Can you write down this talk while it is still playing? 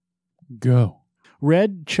Go.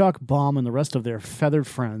 Red, Chuck, Bomb, and the rest of their feathered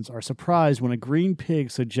friends are surprised when a green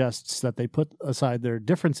pig suggests that they put aside their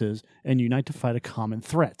differences and unite to fight a common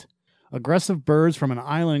threat. Aggressive birds from an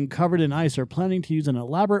island covered in ice are planning to use an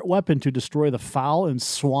elaborate weapon to destroy the foul and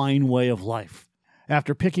swine way of life.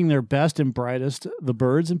 After picking their best and brightest, the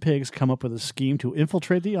birds and pigs come up with a scheme to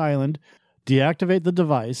infiltrate the island, deactivate the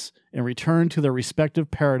device, and return to their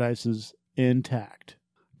respective paradises intact.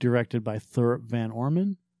 Directed by Thurip Van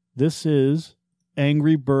Orman, this is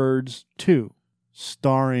Angry Birds 2,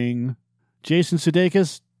 starring Jason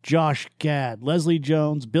Sudeikis, Josh Gad, Leslie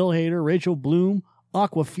Jones, Bill Hader, Rachel Bloom,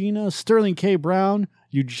 Awkwafina, Sterling K. Brown,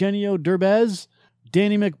 Eugenio Derbez,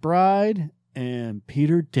 Danny McBride, and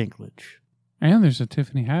Peter Dinklage. And there's a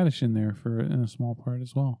Tiffany Haddish in there in a small part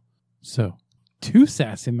as well. So, two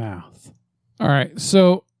sassy mouths. All right,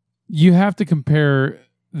 so you have to compare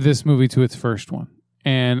this movie to its first one,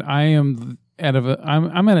 and I'm at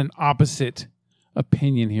an opposite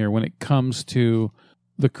opinion here when it comes to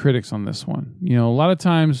the critics on this one. You know, a lot of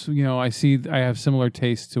times, you know, I have similar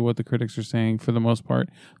tastes to what the critics are saying for the most part.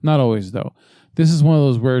 Not always, though. This is one of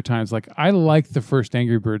those rare times. Like, I liked the first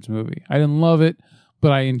Angry Birds movie. I didn't love it,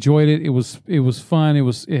 but I enjoyed it. It was fun.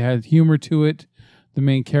 It had humor to it. The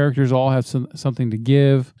main characters all have something to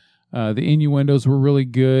give. The innuendos were really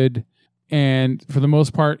good. And for the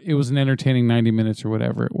most part, it was an entertaining 90 minutes or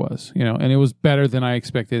whatever it was, you know, and it was better than I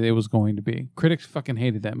expected it was going to be. Critics fucking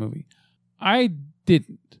hated that movie. I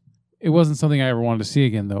didn't. It wasn't something I ever wanted to see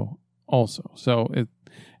again, though, also. So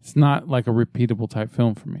it's not like a repeatable type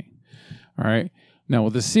film for me. All right. Now,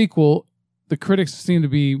 with the sequel, the critics seem to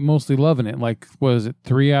be mostly loving it. Like, what is it?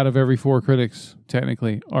 3 out of every 4 critics,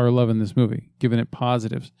 technically, are loving this movie, giving it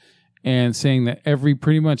positives, and saying that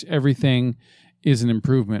pretty much everything is an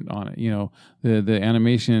improvement on it. You know, the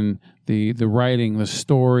animation, the writing, the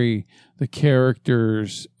story, the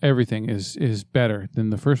characters, everything is better than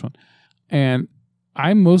the first one. And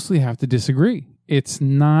I mostly have to disagree. I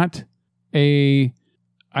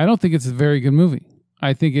don't think it's a very good movie.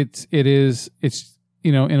 I think it's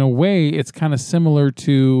you know, in a way, it's kind of similar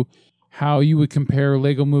to how you would compare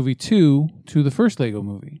Lego Movie 2 to the first Lego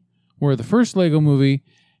Movie, where the first Lego Movie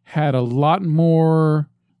had a lot more,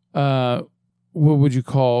 what would you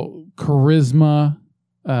call, charisma,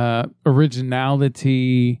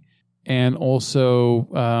 originality, and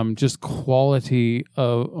also just quality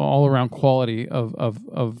all around quality of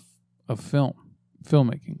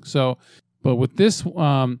filmmaking. So, but with this,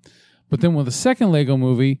 but then with the second Lego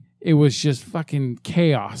Movie, it was just fucking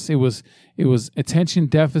chaos. It was attention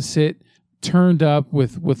deficit turned up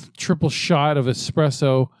with triple shot of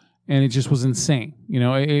espresso, and it just was insane. You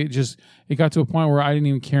know, it got to a point where I didn't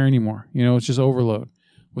even care anymore. You know, it's just overload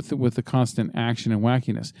with the constant action and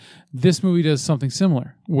wackiness. This movie does something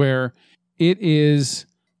similar, where it's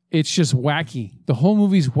just wacky. The whole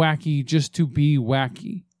movie's wacky just to be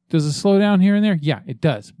wacky. Does it slow down here and there? Yeah, it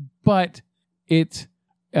does. But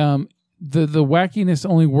the wackiness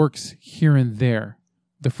only works here and there.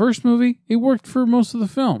 The first movie, it worked for most of the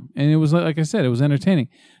film, and it was, like I said, it was entertaining.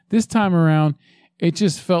 This time around, it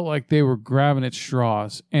just felt like they were grabbing at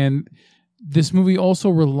straws. And this movie also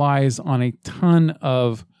relies on a ton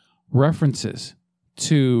of references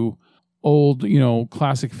to old, you know,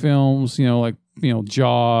 classic films, you know, like, you know,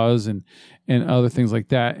 Jaws and other things like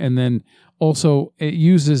that. And then also it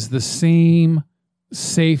uses the same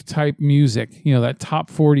safe type music, you know, that top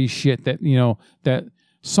 40 shit that, you know, that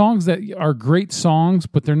songs that are great songs,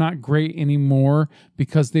 but they're not great anymore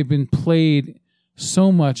because they've been played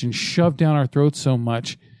so much and shoved down our throats so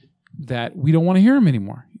much that we don't want to hear them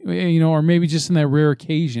anymore, you know, or maybe just in that rare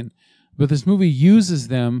occasion. But this movie uses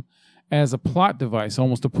them as a plot device,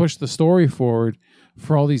 almost to push the story forward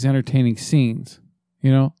for all these entertaining scenes.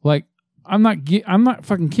 You know, like I'm not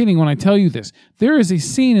fucking kidding when I tell you this. There is a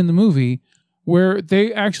scene in the movie where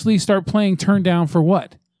they actually start playing Turn Down for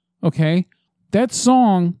What? Okay? That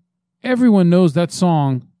song, everyone knows that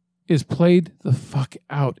song is played the fuck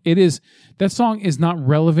out. That song is not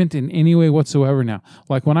relevant in any way whatsoever now.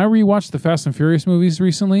 Like when I rewatched the Fast and Furious movies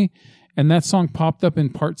recently and that song popped up in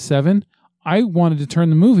part 7, I wanted to turn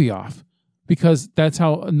the movie off because that's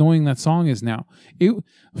how annoying that song is now.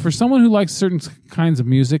 For someone who likes certain kinds of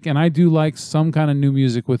music, and I do like some kind of new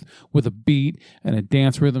music with a beat and a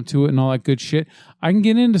dance rhythm to it and all that good shit, I can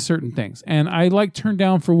get into certain things. And I like Turn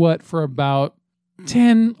Down for What for about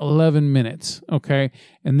 10, 11 minutes, okay?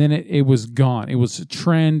 And then it was gone. It was a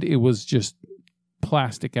trend. It was just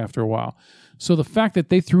plastic after a while. So the fact that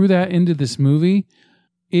they threw that into this movie,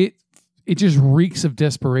 it just reeks of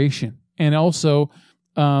desperation. And also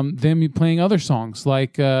them playing other songs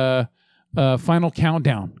like Final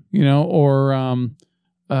Countdown, you know, or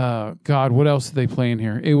God, what else did they play in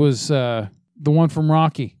here? It was the one from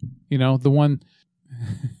Rocky. You know, the one.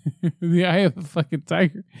 The Eye of the fucking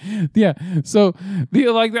Tiger. Yeah. So the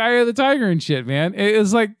Eye of the Tiger and shit, man. It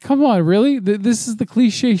was like, come on, really? This is the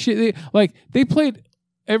cliche shit. They played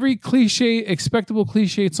every expectable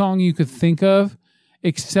cliche song you could think of,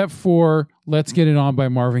 except for "Let's Get It On" by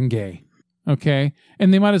Marvin Gaye. Okay,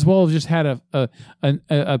 and they might as well have just had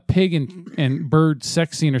a pig and bird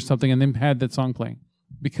sex scene or something, and then had that song playing,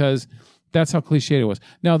 because that's how cliche it was.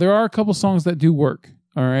 Now there are a couple songs that do work.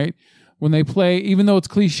 All right. When they play, even though it's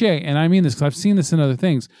cliche, and I mean this because I've seen this in other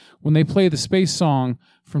things, when they play the space song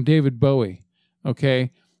from David Bowie,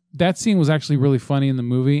 okay, that scene was actually really funny in the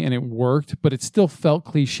movie and it worked, but it still felt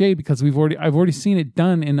cliche because I've already seen it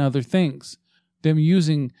done in other things, them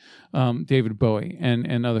using David Bowie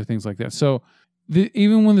and other things like that. So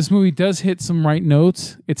even when this movie does hit some right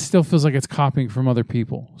notes, it still feels like it's copying from other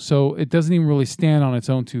people. So it doesn't even really stand on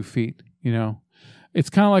its own 2 feet. You know,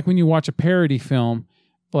 it's kind of like when you watch a parody film.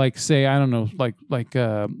 Like, say, I don't know, like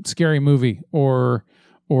Scary Movie or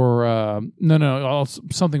something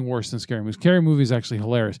worse than Scary Movie. Scary Movie is actually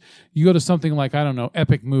hilarious. You go to something like, I don't know,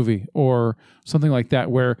 Epic Movie or something like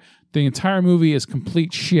that, where the entire movie is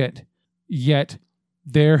complete shit, yet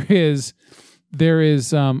there is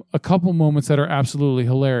a couple moments that are absolutely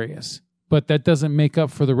hilarious, but that doesn't make up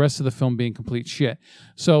for the rest of the film being complete shit.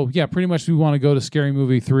 So yeah, pretty much we want to go to Scary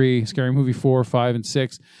Movie 3, Scary Movie 4, 5, and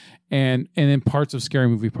 6. And then parts of Scary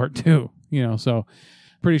Movie Part 2, you know, so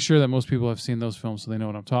pretty sure that most people have seen those films, so they know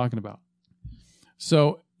what I'm talking about.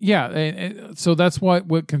 So, yeah, so that's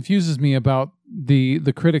what confuses me about the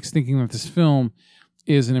critics thinking that this film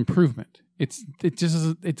is an improvement.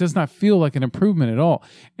 It does not feel like an improvement at all.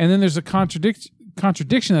 And then there's a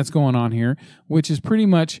contradiction that's going on here, which is pretty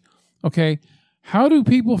much, okay, how do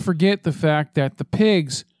people forget the fact that the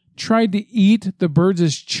pigs tried to eat the birds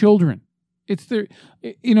as children? It's their,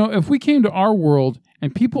 you know, if we came to our world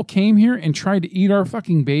and people came here and tried to eat our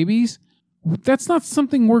fucking babies, that's not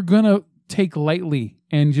something we're going to take lightly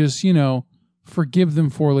and just, you know, forgive them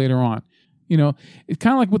for later on. You know, it's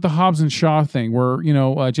kind of like with the Hobbs and Shaw thing where, you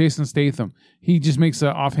know, Jason Statham, he just makes an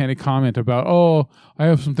offhanded comment about, oh, I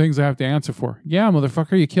have some things I have to answer for. Yeah,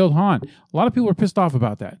 motherfucker, you killed Han. A lot of people are pissed off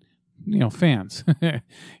about that. You know, fans.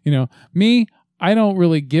 You know, me, I don't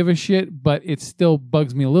really give a shit, but it still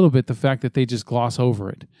bugs me a little bit, the fact that they just gloss over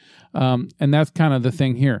it. And that's kind of the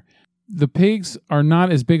thing here. The pigs are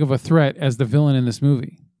not as big of a threat as the villain in this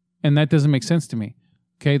movie. And that doesn't make sense to me.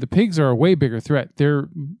 Okay, the pigs are a way bigger threat. They're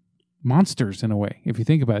monsters in a way, if you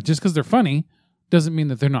think about it. Just because they're funny doesn't mean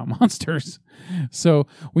that they're not monsters. So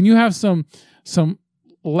when you have some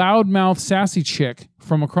loudmouth, sassy chick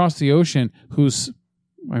from across the ocean who's,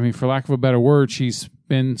 I mean, for lack of a better word, she's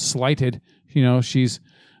been slighted. You know, she's,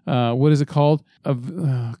 what is it called? A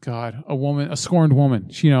woman, a scorned woman.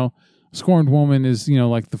 You know, scorned woman is, you know,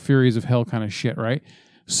 like the furies of hell kind of shit, right?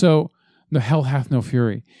 So the hell hath no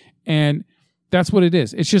fury. And that's what it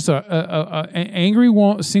is. It's just an angry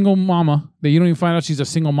single mama that you don't even find out she's a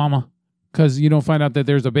single mama because you don't find out that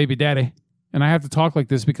there's a baby daddy. And I have to talk like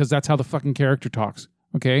this because that's how the fucking character talks,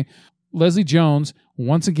 okay? Leslie Jones,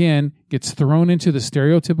 once again, gets thrown into the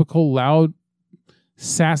stereotypical loud,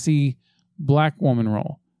 sassy black woman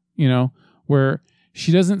role, you know, where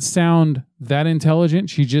she doesn't sound that intelligent.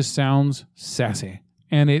 She just sounds sassy.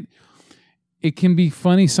 And it can be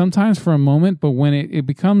funny sometimes for a moment, but when it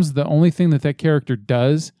becomes the only thing that character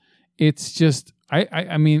does, it's just,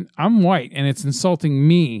 I mean, I'm white and it's insulting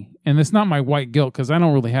me. And it's not my white guilt because I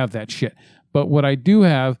don't really have that shit. But what I do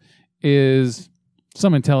have is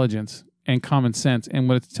some intelligence and common sense. And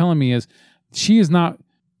what it's telling me is she is not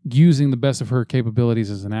using the best of her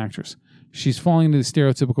capabilities as an actress. She's falling into the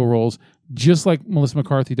stereotypical roles, just like Melissa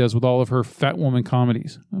McCarthy does with all of her fat woman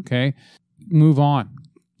comedies. Okay? Move on.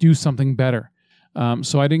 Do something better.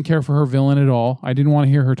 So I didn't care for her villain at all. I didn't want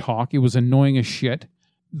to hear her talk. It was annoying as shit.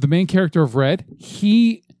 The main character of Red,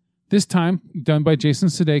 this time, done by Jason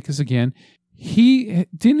Sudeikis again, he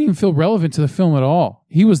didn't even feel relevant to the film at all.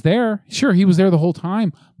 He was there. Sure, he was there the whole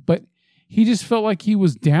time, but he just felt like he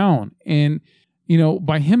was down. And, you know,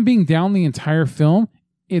 by him being down the entire film,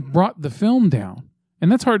 it brought the film down. And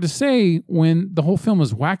that's hard to say when the whole film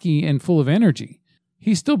is wacky and full of energy.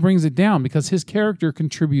 He still brings it down because his character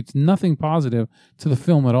contributes nothing positive to the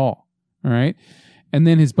film at all. All right. And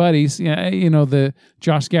then his buddies, you know, the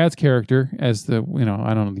Josh Gad's character as the, you know,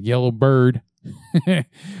 I don't know, the yellow bird,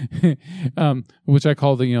 which I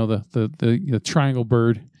call the triangle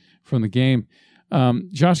bird from the game.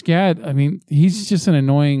 Josh Gad, I mean, he's just an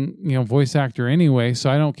annoying, you know, voice actor anyway. So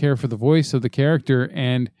I don't care for the voice of the character.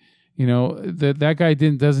 And, you know, that guy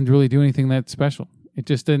doesn't really do anything that special. It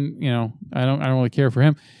just didn't, I don't really care for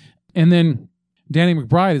him. And then Danny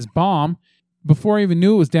McBride is Bomb. Before I even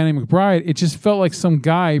knew it was Danny McBride, it just felt like some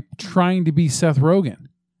guy trying to be Seth Rogen.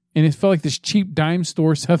 And it felt like this cheap dime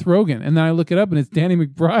store Seth Rogen. And then I look it up and it's Danny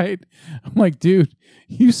McBride. I'm like, dude,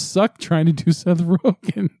 you suck trying to do Seth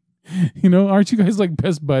Rogen. Aren't you guys like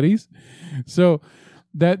best buddies? So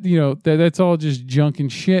that, that's all just junk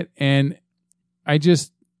and shit. And I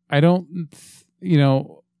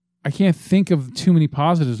can't think of too many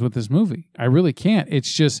positives with this movie. I really can't.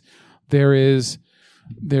 It's just, there is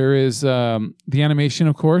the animation,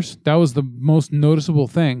 of course. That was the most noticeable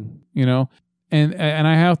thing, and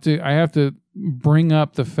I have to bring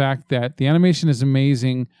up the fact that the animation is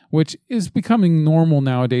amazing, which is becoming normal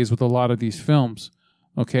nowadays with a lot of these films.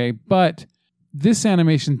 Okay, but this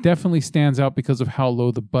animation definitely stands out because of how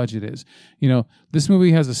low the budget is. This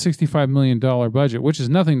movie has a $65 million budget, which is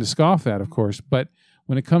nothing to scoff at, of course. But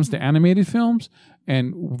when it comes to animated films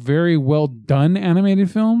and very well done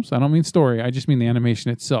animated films, I don't mean story, I just mean the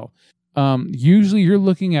animation itself. Usually you're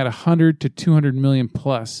looking at 100 to 200 million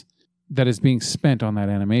plus that is being spent on that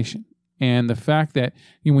animation. And the fact that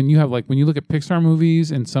when you look at Pixar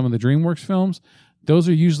movies and some of the DreamWorks films, those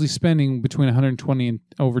are usually spending between 120 and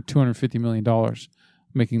over $250 million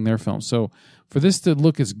making their films. So for this to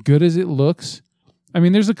look as good as it looks, I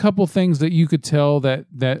mean, there's a couple things that you could tell that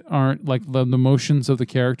aren't, like the motions of the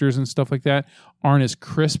characters and stuff like that aren't as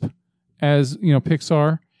crisp as,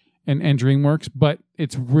 Pixar and DreamWorks, but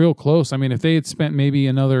it's real close. I mean, if they had spent maybe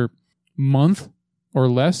another month or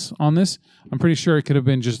less on this, I'm pretty sure it could have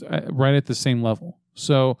been just right at the same level.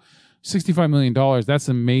 So $65 million, that's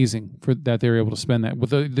amazing for that they were able to spend that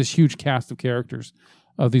with this huge cast of characters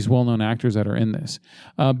of these well-known actors that are in this.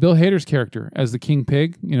 Bill Hader's character as the King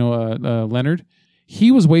Pig, Leonard, he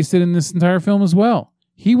was wasted in this entire film as well.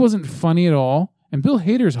 He wasn't funny at all. And Bill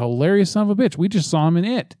Hader's a hilarious son of a bitch. We just saw him in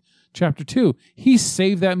It, Chapter 2. He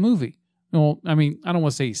saved that movie. Well, I mean, I don't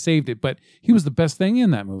want to say he saved it, but he was the best thing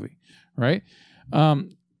in that movie, right?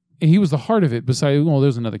 He was the heart of it. Besides,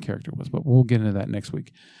 there's another character but we'll get into that next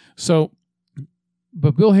week. So,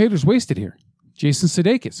 but Bill Hader's wasted here. Jason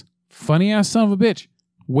Sudeikis, funny ass son of a bitch,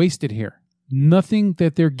 wasted here. Nothing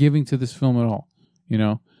that they're giving to this film at all,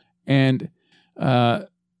 And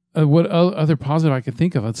what other positive I could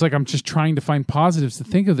think of? It's like I'm just trying to find positives to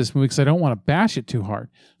think of this movie because I don't want to bash it too hard.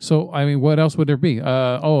 So, I mean, what else would there be?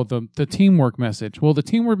 The teamwork message. Well, the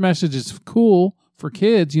teamwork message is cool for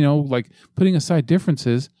kids, like putting aside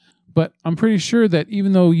differences. But I'm pretty sure that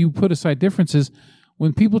even though you put aside differences,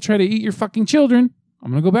 when people try to eat your fucking children,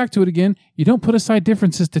 I'm going to go back to it again, you don't put aside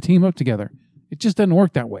differences to team up together. It just doesn't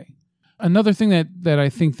work that way. Another thing that I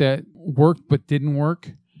think that worked but didn't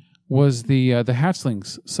work was the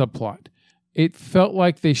hatchlings subplot. It felt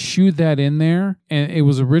like they shooed that in there, and it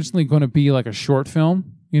was originally going to be like a short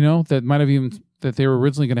film, that they were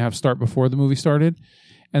originally going to have start before the movie started.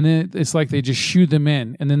 And then it's like they just shooed them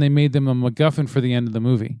in, and then they made them a MacGuffin for the end of the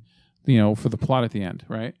movie, for the plot at the end,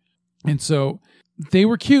 right? And so they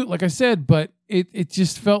were cute, like I said, but it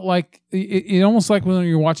just felt like, it almost like when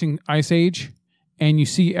you're watching Ice Age, and you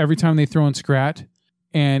see every time they throw in Scrat,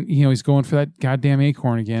 and he's going for that goddamn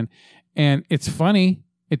acorn again, and it's funny.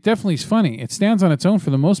 It definitely is funny. It stands on its own for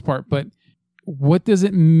the most part, but what does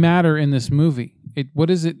it matter in this movie? What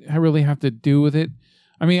does it really have to do with it?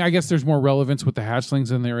 I mean, I guess there's more relevance with the hatchlings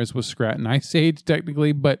than there is with Scrat and Ice Age,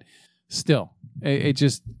 technically, but still, it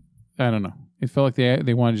just, I don't know. It felt like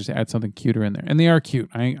they wanted to just add something cuter in there. And they are cute.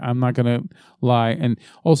 I'm not going to lie. And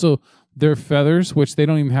also, their feathers, which they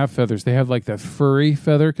don't even have feathers. They have like that furry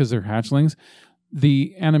feather because they're hatchlings.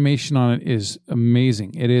 The animation on it is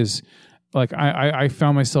amazing. It is like I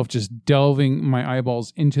found myself just delving my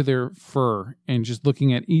eyeballs into their fur and just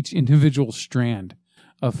looking at each individual strand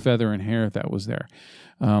of feather and hair that was there.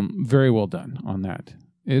 Very well done on that.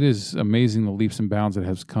 It is amazing the leaps and bounds that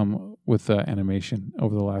has come with animation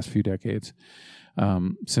over the last few decades,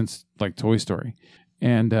 since like Toy Story.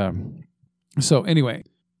 And so anyway,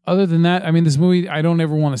 other than that, I mean, this movie, I don't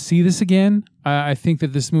ever want to see this again. I think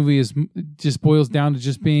that this movie just boils down to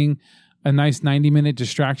just being a nice 90-minute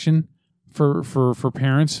distraction for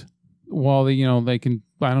parents while they can,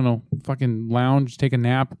 I don't know, fucking lounge, take a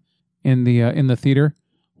nap in the theater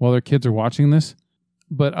while their kids are watching this.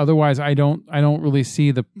 But otherwise, I don't really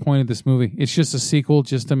see the point of this movie. It's just a sequel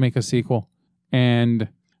just to make a sequel. And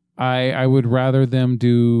I would rather them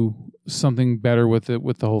do something better with it,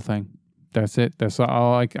 with the whole thing. That's it. That's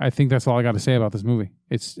all. I think that's all I got to say about this movie.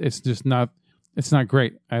 It's just not. It's not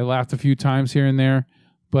great. I laughed a few times here and there,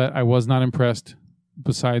 but I was not impressed.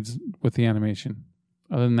 Besides with the animation,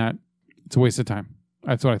 other than that, it's a waste of time.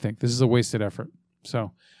 That's what I think. This is a wasted effort.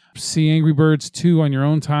 So See Angry Birds 2 on your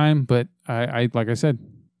own time, but I like I said,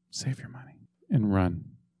 save your money and run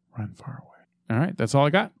far away. All right, that's all I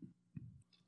got.